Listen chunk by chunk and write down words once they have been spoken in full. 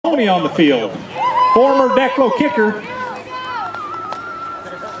Mahoney on the field. Former Declo kicker.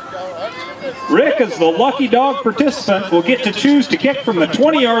 Rick, as the lucky dog participant, will get to choose to kick from the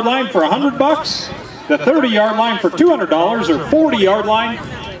 20-yard line for $100, the 30-yard line for $200, or 40-yard line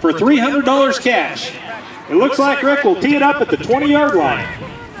for $300 cash. It looks like Rick will tee it up at the 20-yard line.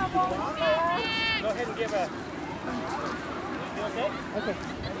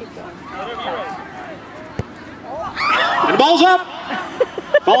 And the ball's up.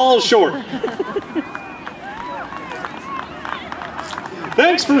 Ball's short.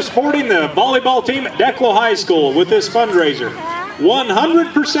 Thanks for supporting the volleyball team at Declo High School with this fundraiser.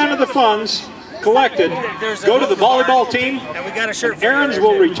 100% of the funds collected go to the volleyball team, and Aaron's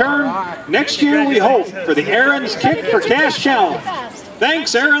will return next year, we hope, for the Aaron's Kick for Cash Challenge.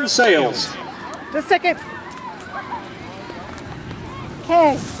 Thanks, Aaron Sales. Just a second.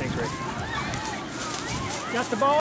 Okay. Thanks, Rick. Got the ball.